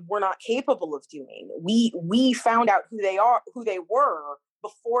were not capable of doing. We found out who they were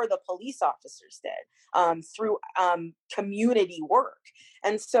before the police officers did, through community work.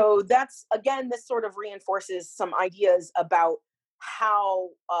 And so that's, again, this sort of reinforces some ideas about how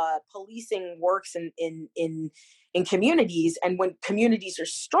policing works in communities. And when communities are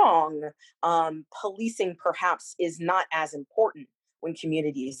strong, policing perhaps is not as important when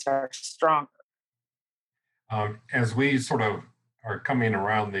communities are stronger. As we sort of are coming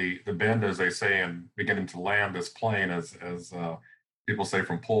around the bend, as they say, and beginning to land this plane, as people say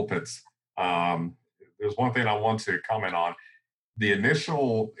from pulpits, there's one thing I want to comment on. The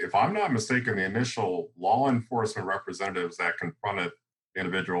initial, if I'm not mistaken, the initial law enforcement representatives that confronted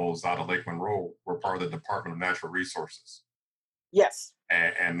individuals out of Lake Monroe were part of the Department of Natural Resources. Yes.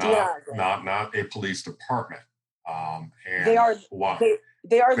 And not a police department. And they are.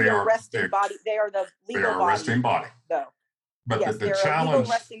 They are the arresting body. They are the legal body. Arresting body. Though. But yes, the they're challenge. A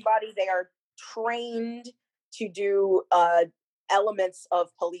legal arresting body. They are trained to do elements of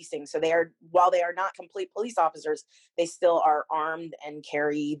policing. So while they are not complete police officers, they still are armed and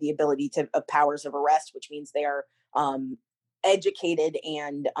carry the ability to powers of arrest, which means they are educated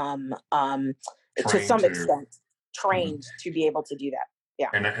and to some extent trained to be able to do that. Yeah.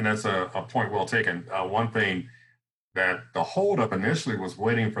 And that's a point well taken. One thing that the holdup initially was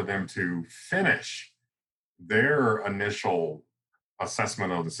waiting for them to finish their initial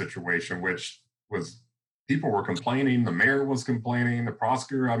assessment of the situation, which was people were complaining, the mayor was complaining, the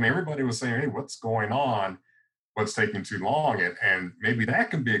prosecutor, everybody was saying, hey, what's going on? What's taking too long? And maybe that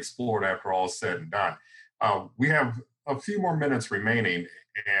can be explored after all is said and done. We have a few more minutes remaining,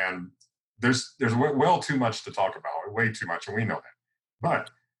 and there's well too much to talk about, way too much, and we know that. But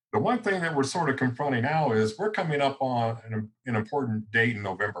the one thing that we're sort of confronting now is we're coming up on an important date in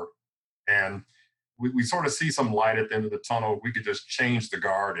November, and we sort of see some light at the end of the tunnel. We could just change the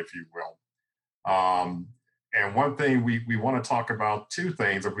guard, if you will. And one thing we want to talk about, two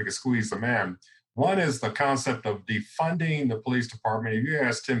things, if we could squeeze them in. One is the concept of defunding the police department. If you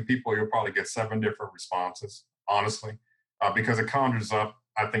ask 10 people, you'll probably get 7 different responses, honestly, because it conjures up,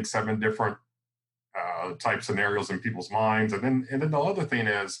 I think, 7 different type scenarios in people's minds. And then the other thing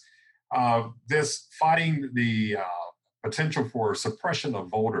is this fighting the potential for suppression of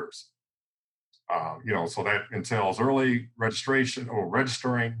voters. So that entails early registration or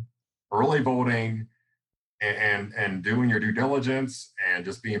registering, early voting, and doing your due diligence and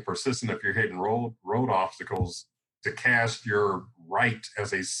just being persistent if you're hitting road obstacles to cast your right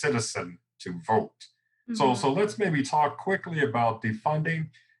as a citizen to vote. Mm-hmm. So let's maybe talk quickly about defunding.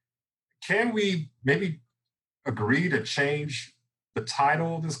 Can we maybe agree to change the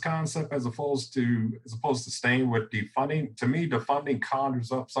title of this concept as opposed to staying with defunding? To me, defunding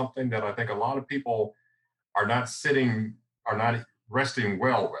conjures up something that I think a lot of people are not resting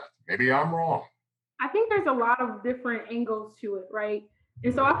well with. Maybe I'm wrong. I think there's a lot of different angles to it, right?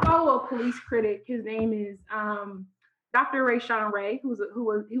 And so I follow a police critic. His name is Dr. Rayshawn Ray, who is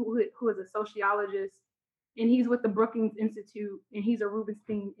a sociologist, and he's with the Brookings Institute, and he's a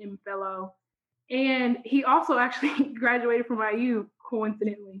Rubenstein M Fellow. And he also actually graduated from IU,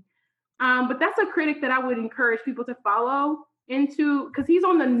 coincidentally. But that's a critic that I would encourage people to follow into, because he's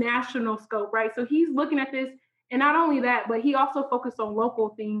on the national scope, right? So he's looking at this, and not only that, but he also focused on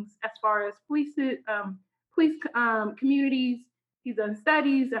local things as far as police communities. He's done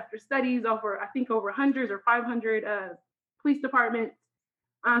studies after studies over hundreds or 500 police departments.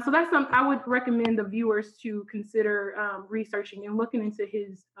 So that's something I would recommend the viewers to consider researching and looking into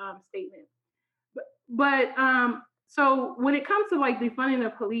his statement. But so when it comes to like defunding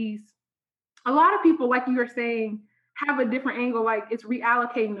the police, a lot of people, like you were saying, have a different angle, like it's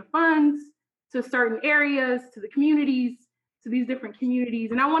reallocating the funds to certain areas, to the communities, to these different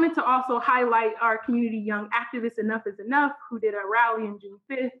communities. And I wanted to also highlight our community young activists, Enough is Enough, who did a rally on June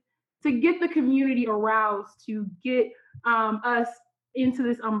 5th to get the community aroused, to get us into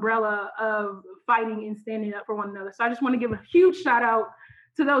this umbrella of fighting and standing up for one another. So I just want to give a huge shout out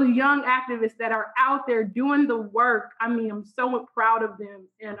to those young activists that are out there doing the work. I mean, I'm so proud of them.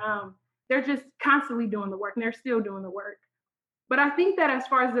 And they're just constantly doing the work, and they're still doing the work. But I think that as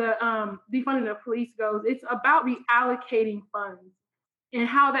far as the defunding the police goes, it's about reallocating funds and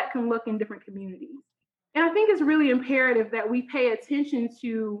how that can look in different communities. And I think it's really imperative that we pay attention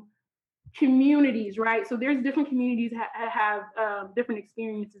to communities, right? So there's different communities that have different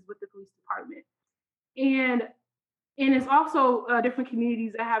experiences with the police department. And it's also different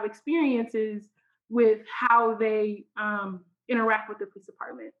communities that have experiences with how they interact with the police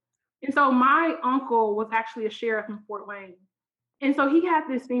department. And so my uncle was actually a sheriff in Fort Wayne. And so he had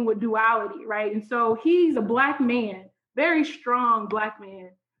this thing with duality, right? And so he's a Black man, very strong Black man.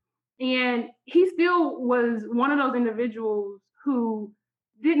 And he still was one of those individuals who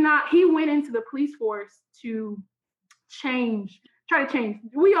he went into the police force to try to change.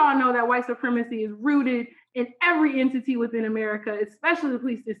 We all know that white supremacy is rooted in every entity within America, especially the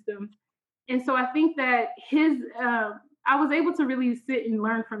police system. And so I think that I was able to really sit and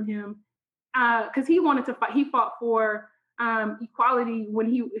learn from him because he wanted to fight. He fought for equality when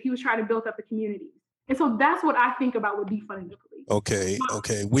he was trying to build up the communities. And so that's what I think about with defunding the police.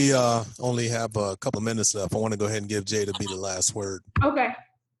 Okay. We only have a couple of minutes left. I want to go ahead and give Jada the last word. Okay.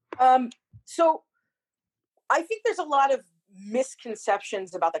 So I think there's a lot of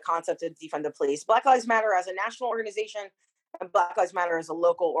misconceptions about the concept of defund the police. Black Lives Matter as a national organization and Black Lives Matter as a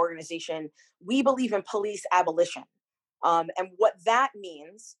local organization, we believe in police abolition. And what that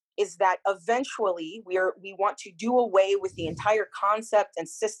means is that eventually we want to do away with the entire concept and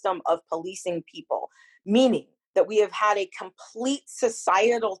system of policing people, meaning that we have had a complete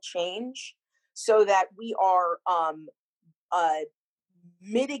societal change so that we are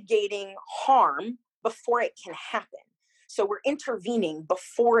mitigating harm before it can happen. So we're intervening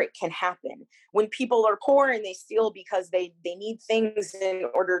before it can happen. When people are poor and they steal because they need things in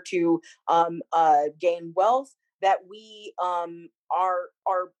order to gain wealth, that we are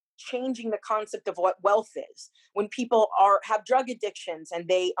changing the concept of what wealth is. When people have drug addictions and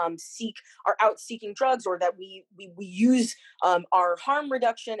they are out seeking drugs, or that we use our harm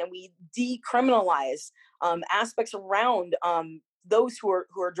reduction and we decriminalize aspects around those who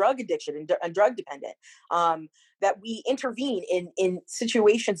are drug addiction and drug dependent, that we intervene in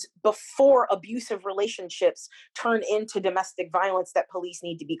situations before abusive relationships turn into domestic violence, that police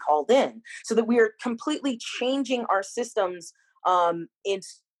need to be called in, so that we are completely changing our systems in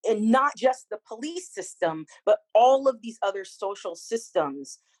not just the police system, but all of these other social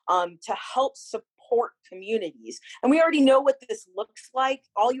systems to help support communities. And we already know what this looks like.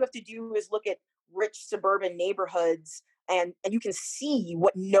 All you have to do is look at rich suburban neighborhoods, and you can see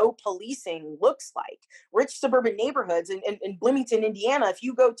what no policing looks like. Rich suburban neighborhoods in Bloomington, Indiana, if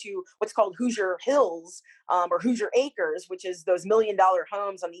you go to what's called Hoosier Hills or Hoosier Acres, which is those $1 million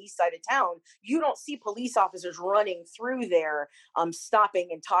homes on the east side of town, you don't see police officers running through there, stopping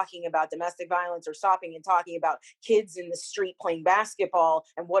and talking about domestic violence, or stopping and talking about kids in the street playing basketball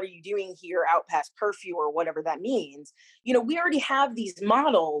and what are you doing here out past curfew, or whatever that means. You know, we already have these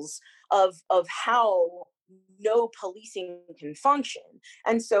models of how no policing can function.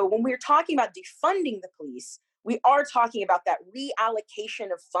 And so when we're talking about defunding the police, we are talking about that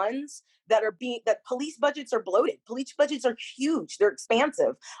reallocation of funds that police budgets are bloated. Police budgets are huge. They're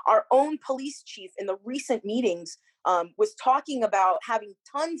expansive. Our own police chief in the recent meetings was talking about having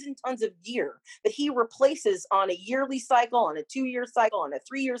tons and tons of gear that he replaces on a yearly cycle, on a 2-year cycle, on a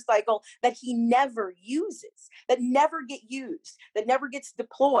 3-year cycle, that he never uses, that never get used, that never gets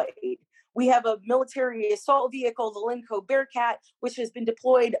deployed. We have a military assault vehicle, the Lenco Bearcat, which has been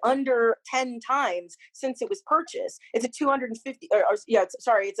deployed under 10 times since it was purchased. It's a it's a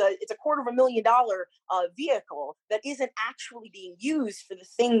 $250,000 vehicle that isn't actually being used for the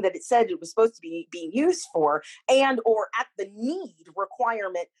thing that it said it was supposed to be being used for, and or at the need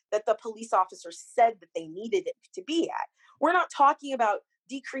requirement that the police officer said that they needed it to be at. We're not talking about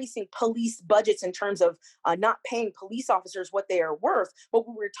decreasing police budgets in terms of not paying police officers what they are worth. But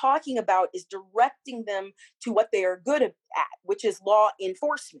what we're talking about is directing them to what they are good at, which is law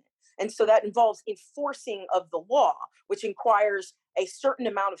enforcement. And so that involves enforcing of the law, which requires a certain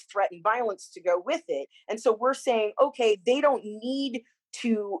amount of threat and violence to go with it. And so we're saying, okay, they don't need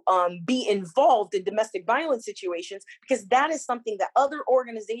to be involved in domestic violence situations, because that is something that other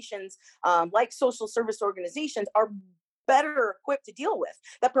organizations like social service organizations are better equipped to deal with,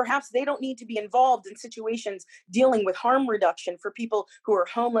 that perhaps they don't need to be involved in situations dealing with harm reduction for people who are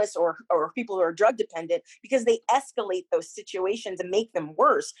homeless or people who are drug dependent, because they escalate those situations and make them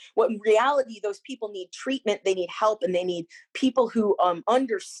worse. When in reality, those people need treatment, they need help, and they need people who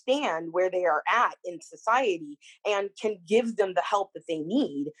understand where they are at in society and can give them the help that they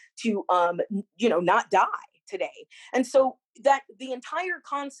need to, not die today. And so that the entire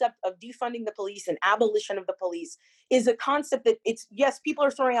concept of defunding the police and abolition of the police is a concept that yes, people are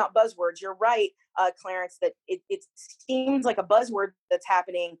throwing out buzzwords. You're right, Clarence, that it seems like a buzzword that's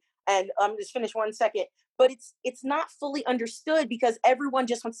happening. And just finish one second. But it's not fully understood, because everyone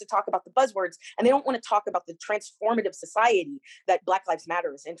just wants to talk about the buzzwords and they don't want to talk about the transformative society that Black Lives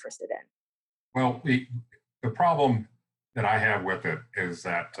Matter is interested in. Well, the problem that I have with it is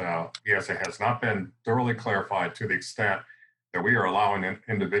that, yes, it has not been thoroughly clarified to the extent that we are allowing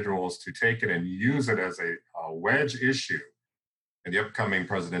individuals to take it and use it as a wedge issue in the upcoming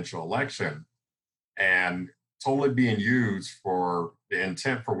presidential election, and totally being used for the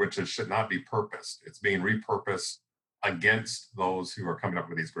intent for which it should not be purposed. It's being repurposed against those who are coming up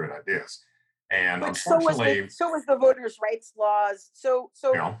with these great ideas. And unfortunately, so was the voters' rights laws. So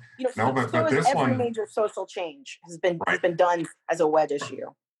every major social change has been done as a wedge issue.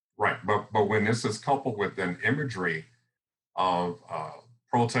 Right, but when this is coupled with an imagery of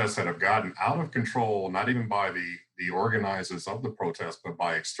protests that have gotten out of control, not even by the organizers of the protest, but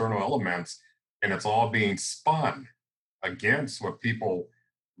by external elements, and it's all being spun against what people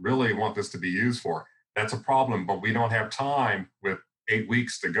really want this to be used for, that's a problem. But we don't have time with 8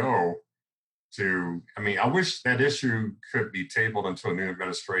 weeks to go I wish that issue could be tabled until a new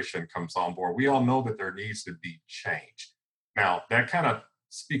administration comes on board. We all know that there needs to be change. Now, that kind of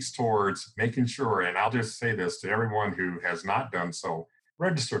speaks towards making sure, and I'll just say this to everyone who has not done so,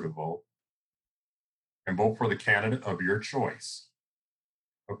 register to vote and vote for the candidate of your choice.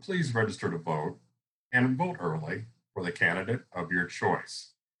 But please register to vote and vote early for the candidate of your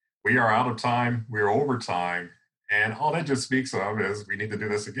choice. We are out of time, we're over time, and all that just speaks of is we need to do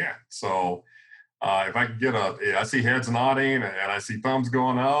this again. So if I can get I see heads nodding and I see thumbs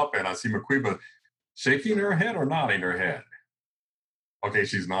going up and I see Maquiba shaking her head or nodding her head. Okay,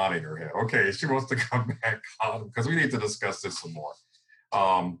 she's nodding her head. Okay, she wants to come back on because we need to discuss this some more.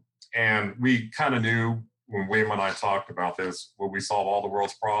 And we kind of knew when William and I talked about this, will we solve all the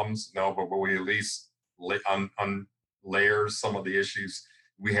world's problems? No, but will we at least unlayer some of the issues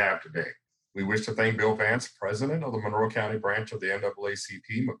we have today? We wish to thank Bill Vance, president of the Monroe County branch of the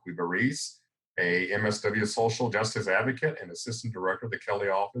NAACP, Maquiba Reese, a MSW social justice advocate and assistant director of the Kelly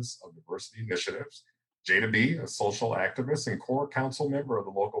Office of Diversity Initiatives, Jada B., a social activist and core council member of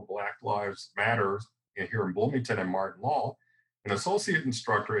the local Black Lives Matter here in Bloomington and Martin Law, an associate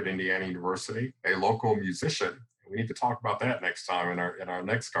instructor at Indiana University, a local musician. We need to talk about that next time in our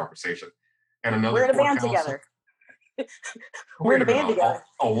next conversation. And another We're in a band together. We're in a band together.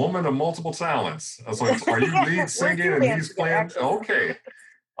 A woman of multiple talents. So are you lead singing and he's playing? Okay.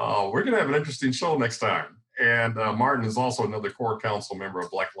 We're going to have an interesting show next time. And Martin is also another core council member of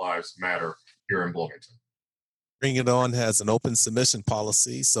Black Lives Matter here in Bloomington. Bring It On has an open submission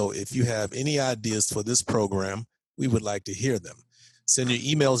policy. So if you have any ideas for this program, we would like to hear them. Send your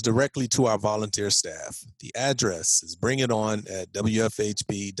emails directly to our volunteer staff. The address is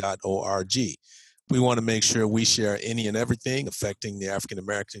bringiton@wfhb.org. We want to make sure we share any and everything affecting the African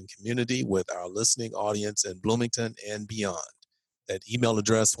American community with our listening audience in Bloomington and beyond. That email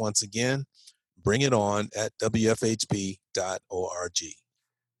address, once again, bringiton@wfhb.org.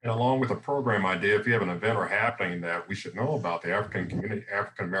 And along with a program idea, if you have an event or happening that we should know about the African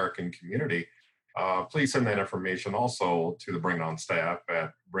American community, please send that information also to the Bring It On staff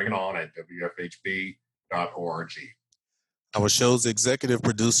at bringiton@wfhb.org. Our show's executive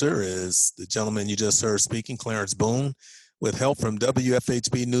producer is the gentleman you just heard speaking, Clarence Boone, with help from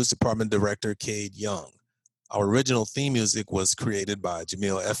WFHB News Department Director Cade Young. Our original theme music was created by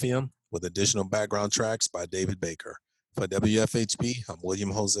Jamil Effiam, with additional background tracks by David Baker. For WFHB, I'm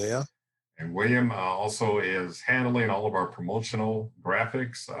William Hosea. And William also is handling all of our promotional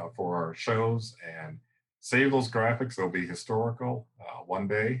graphics for our shows. And save those graphics, they'll be historical one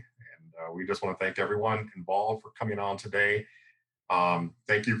day. And we just want to thank everyone involved for coming on today.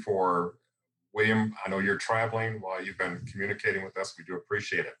 Thank you for William. I know you're traveling while you've been communicating with us. We do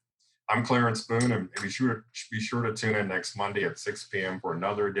appreciate it. I'm Clarence Boone, and be sure to tune in next Monday at 6 p.m. for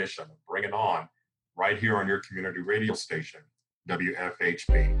another edition of Bring It On, right here on your community radio station,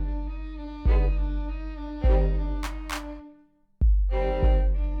 WFHB.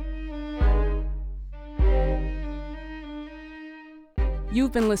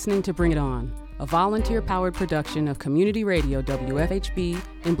 You've been listening to Bring It On, a volunteer-powered production of Community Radio WFHB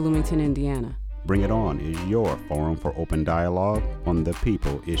in Bloomington, Indiana. Bring It On is your forum for open dialogue on the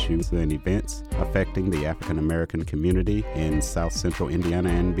people, issues, and events affecting the African American community in South Central Indiana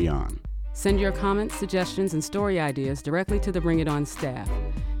and beyond. Send your comments, suggestions, and story ideas directly to the Bring It On staff.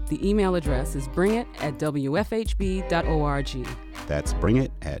 The email address is bringit@wfhb.org. That's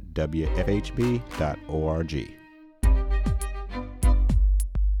bringit@wfhb.org.